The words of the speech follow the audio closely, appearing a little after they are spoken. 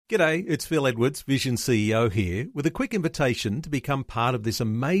G'day, it's Phil Edwards, Vision CEO here, with a quick invitation to become part of this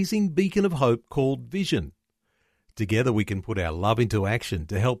amazing beacon of hope called Vision. Together we can put our love into action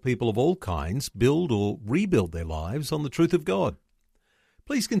to help people of all kinds build or rebuild their lives on the truth of God.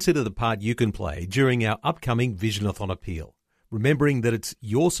 Please consider the part you can play during our upcoming Visionathon appeal, remembering that it's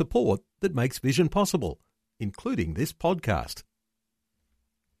your support that makes Vision possible, including this podcast.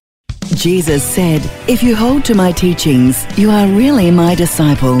 Jesus said, "If you hold to my teachings, you are really my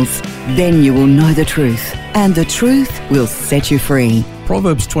disciples. Then you will know the truth, and the truth will set you free."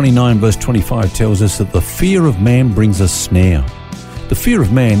 Proverbs 29 verse 25 tells us that the fear of man brings a snare. The fear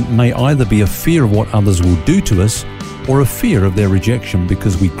of man may either be a fear of what others will do to us or a fear of their rejection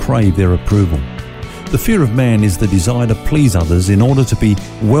because we crave their approval. The fear of man is the desire to please others in order to be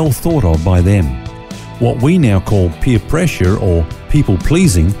well thought of by them. What we now call peer pressure or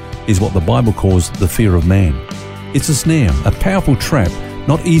people-pleasing is what the Bible calls the fear of man. It's a snare, a powerful trap,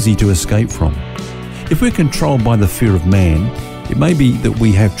 not easy to escape from. If we're controlled by the fear of man, it may be that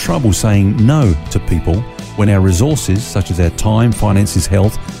we have trouble saying no to people when our resources, such as our time, finances,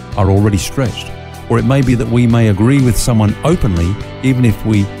 health, are already stretched. Or it may be that we may agree with someone openly even if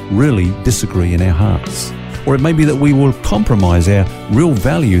we really disagree in our hearts. Or it may be that we will compromise our real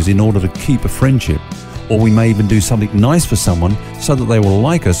values in order to keep a friendship. Or we may even do something nice for someone so that they will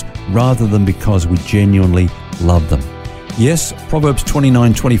like us rather than because we genuinely love them. Yes, Proverbs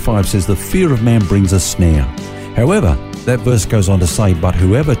 29:25 says the fear of man brings a snare. However, that verse goes on to say, "But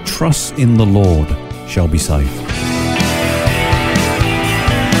whoever trusts in the Lord shall be safe."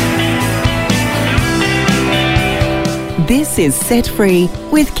 This is Set Free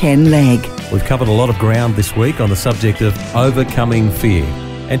with Ken Legg. We've covered a lot of ground this week on the subject of overcoming fear.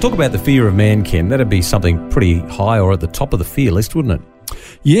 And talk about the fear of man, Ken. That'd be something pretty high or at the top of the fear list, wouldn't it?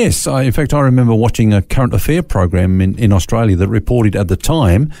 Yes. In fact, I remember watching a current affair program in Australia that reported at the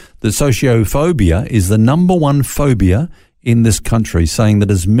time that sociophobia is the number one phobia in this country, saying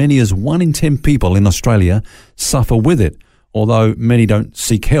that as many as 1 in 10 people in Australia suffer with it, although many don't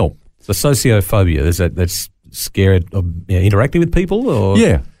seek help. So sociophobia, that's scared of interacting with people? Or?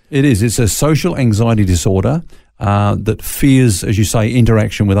 Yeah, it is. It's a social anxiety disorder that fears, as you say,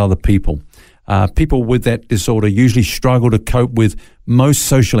 interaction with other people. People with that disorder usually struggle to cope with most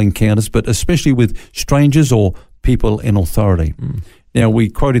social encounters, but especially with strangers or people in authority. Now, we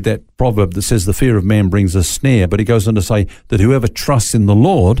quoted that proverb that says the fear of man brings a snare, but it goes on to say that whoever trusts in the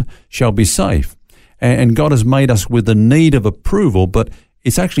Lord shall be safe. And God has made us with the need of approval, but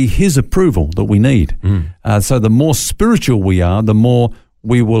it's actually His approval that we need. So the more spiritual we are, the more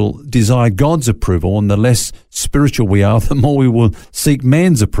we will desire God's approval, and the less spiritual we are, the more we will seek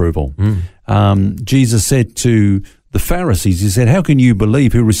man's approval. Jesus said to the Pharisees, He said, "How can you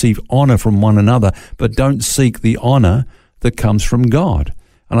believe who receive honor from one another, but don't seek the honor that comes from God?"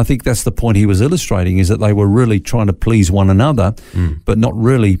 And I think that's the point He was illustrating, is that they were really trying to please one another, but not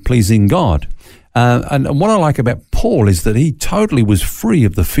really pleasing God. And what I like about Paul is that he totally was free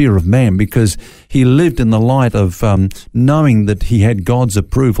of the fear of man because he lived in the light of knowing that he had God's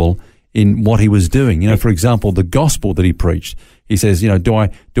approval in what he was doing. You know, for example, the gospel that he preached. He says,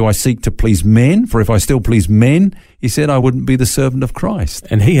 do I seek to please men? For if I still please men, he said, I wouldn't be the servant of Christ.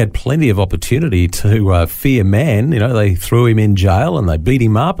 And he had plenty of opportunity to fear man. They threw him in jail and they beat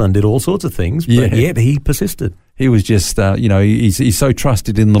him up and did all sorts of things, but yet he persisted. He was just, he's so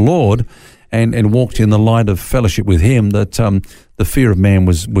trusted in the Lord and walked in the light of fellowship with Him that the fear of man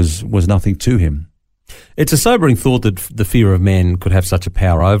was nothing to him. It's a sobering thought that the fear of man could have such a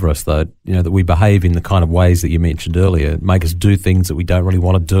power over us, though, that we behave in the kind of ways that you mentioned earlier, make us do things that we don't really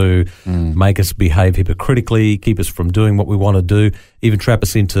want to do, make us behave hypocritically, keep us from doing what we want to do, even trap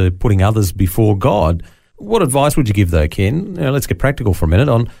us into putting others before God. What advice would you give, though, Ken? Let's get practical for a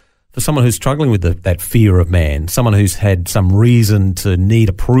minute for someone who's struggling with that fear of man, someone who's had some reason to need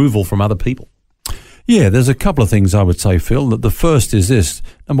approval from other people. Yeah, there's a couple of things I would say, Phil. That the first is this.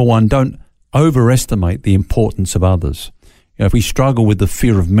 Number one, don't overestimate the importance of others. If we struggle with the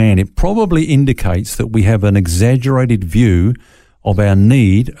fear of man, it probably indicates that we have an exaggerated view of our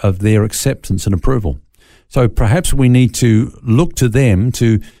need of their acceptance and approval. So perhaps we need to look to them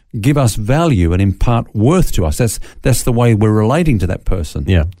to give us value and impart worth to us. That's the way we're relating to that person.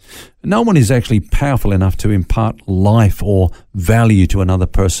 Yeah. No one is actually powerful enough to impart life or value to another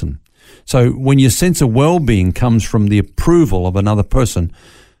person. So when your sense of well-being comes from the approval of another person,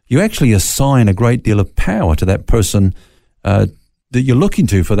 you actually assign a great deal of power to that person that you're looking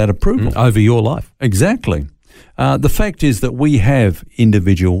to for that approval. Over your life. Exactly. The fact is that we have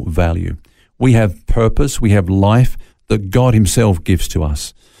individual value. We have purpose. We have life that God Himself gives to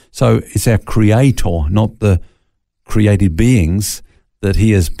us. So it's our Creator, not the created beings, that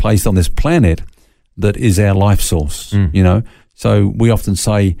he has placed on this planet that is our life source, you know. So we often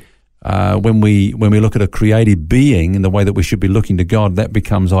say when we look at a creative being in the way that we should be looking to God, that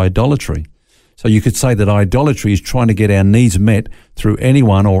becomes idolatry. So you could say that idolatry is trying to get our needs met through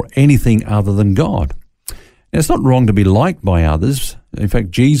anyone or anything other than God. Now, it's not wrong to be liked by others. In fact,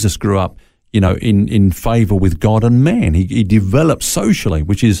 Jesus grew up, you know, in favor with God and man. He developed socially,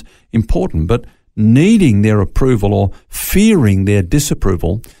 which is important, but needing their approval or fearing their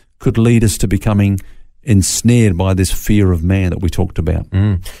disapproval could lead us to becoming ensnared by this fear of man that we talked about.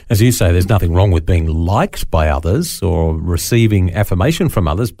 As you say, there's nothing wrong with being liked by others or receiving affirmation from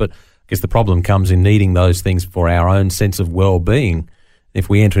others, but I guess the problem comes in needing those things for our own sense of well-being. If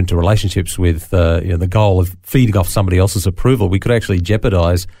we enter into relationships with the goal of feeding off somebody else's approval, we could actually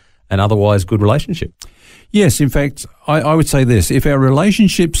jeopardize an otherwise good relationship. Yes, in fact, I would say this. If our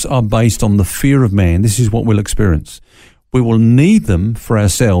relationships are based on the fear of man, this is what we'll experience. We will need them for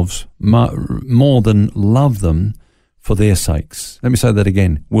ourselves more than love them for their sakes. Let me say that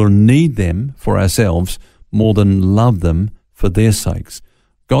again. We'll need them for ourselves more than love them for their sakes.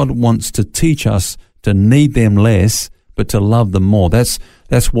 God wants to teach us to need them less, but to love them more. That's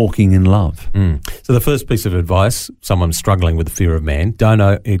walking in love. So the first piece of advice, someone struggling with the fear of man,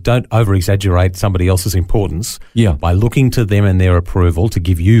 don't over-exaggerate somebody else's importance by looking to them and their approval to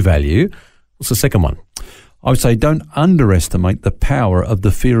give you value. What's the second one? I would say don't underestimate the power of the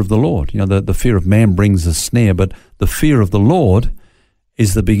fear of the Lord. You know, the fear of man brings a snare, but the fear of the Lord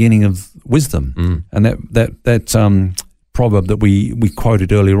is the beginning of wisdom. And that proverb that we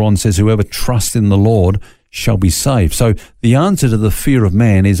quoted earlier on says, whoever trusts in the Lord shall be saved. So the answer to the fear of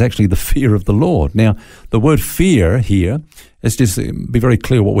man is actually the fear of the Lord. Now, the word fear here, let's just be very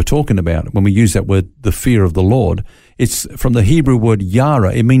clear what we're talking about. When we use that word, the fear of the Lord, it's from the Hebrew word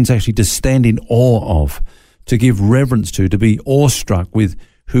yara. It means actually to stand in awe of, to give reverence to be awestruck with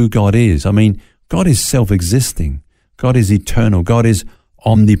who God is. I mean, God is self-existing. God is eternal. God is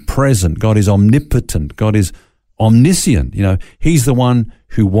omnipresent. God is omnipotent. God is omniscient. You know, he's the one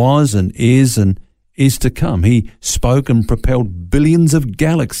who was and is to come. He spoke and propelled billions of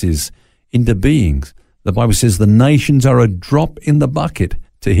galaxies into beings. The Bible says the nations are a drop in the bucket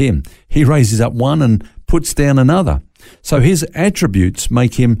to him. He raises up one and puts down another. So his attributes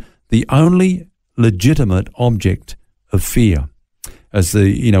make him the only legitimate object of fear. As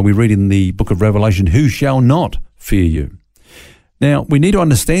we read in the book of Revelation, who shall not fear you? Now, we need to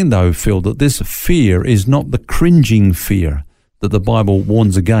understand, though, Phil, that this fear is not the cringing fear that the Bible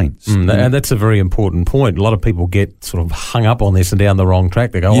warns against. And that's a very important point. A lot of people get sort of hung up on this and down the wrong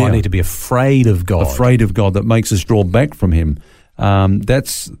track. They go, I need to be afraid of God. Afraid of God, that makes us draw back from him.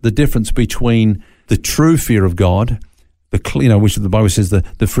 That's the difference between the true fear of God, which the Bible says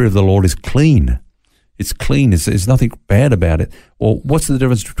the fear of the Lord is clean. It's clean. There's nothing bad about it. Well, what's the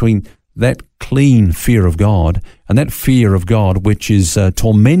difference between that clean fear of God and that fear of God which is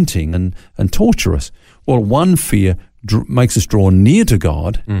tormenting and torturous? Well, one fear makes us draw near to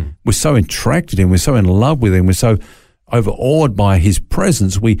God. We're so entracted in him. We're so in love with him. We're so overawed by his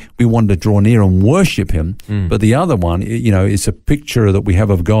presence. We want to draw near and worship him. But the other one, it's a picture that we have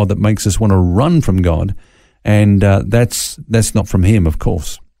of God that makes us want to run from God. And that's not from him, of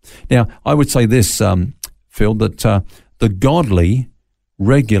course. Now, I would say this, Phil, that the godly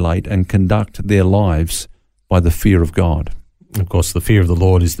regulate and conduct their lives by the fear of God. Of course, the fear of the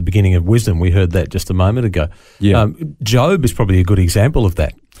Lord is the beginning of wisdom. We heard that just a moment ago. Yeah. Job is probably a good example of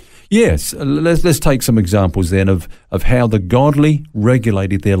that. Yes. Let's take some examples then of how the godly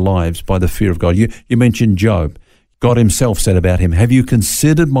regulated their lives by the fear of God. You mentioned Job. God himself said about him, have you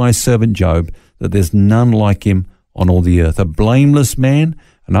considered my servant Job, that there's none like him on all the earth, a blameless man,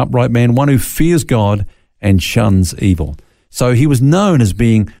 an upright man, one who fears God and shuns evil. So he was known as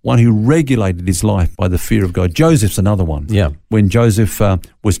being one who regulated his life by the fear of God. Joseph's another one. Yeah. When Joseph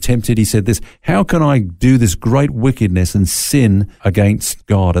was tempted, he said this, how can I do this great wickedness and sin against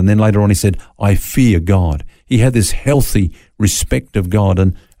God? And then later on he said, I fear God. He had this healthy respect of God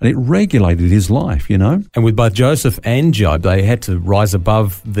and it regulated his life, And with both Joseph and Job, they had to rise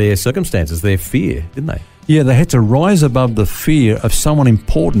above their circumstances, their fear, didn't they? Yeah, they had to rise above the fear of someone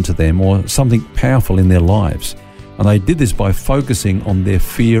important to them or something powerful in their lives. And they did this by focusing on their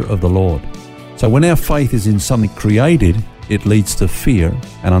fear of the Lord. So when our faith is in something created, it leads to fear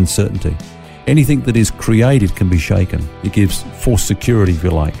and uncertainty. Anything that is created can be shaken. It gives false security, if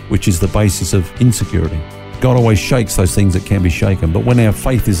you like, which is the basis of insecurity. God always shakes those things that can be shaken. But when our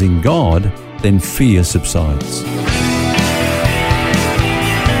faith is in God, then fear subsides.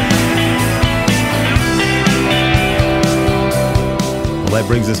 Well, that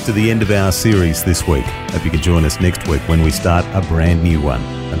brings us to the end of our series this week. Hope you can join us next week when we start a brand new one.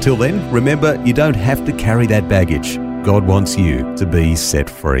 Until then, remember, you don't have to carry that baggage. God wants you to be set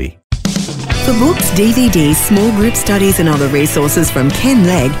free. For books, DVDs, small group studies and other resources from Ken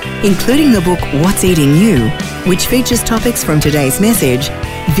Legg, including the book What's Eating You, which features topics from today's message,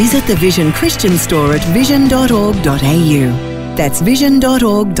 visit the Vision Christian store at vision.org.au. That's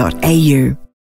vision.org.au.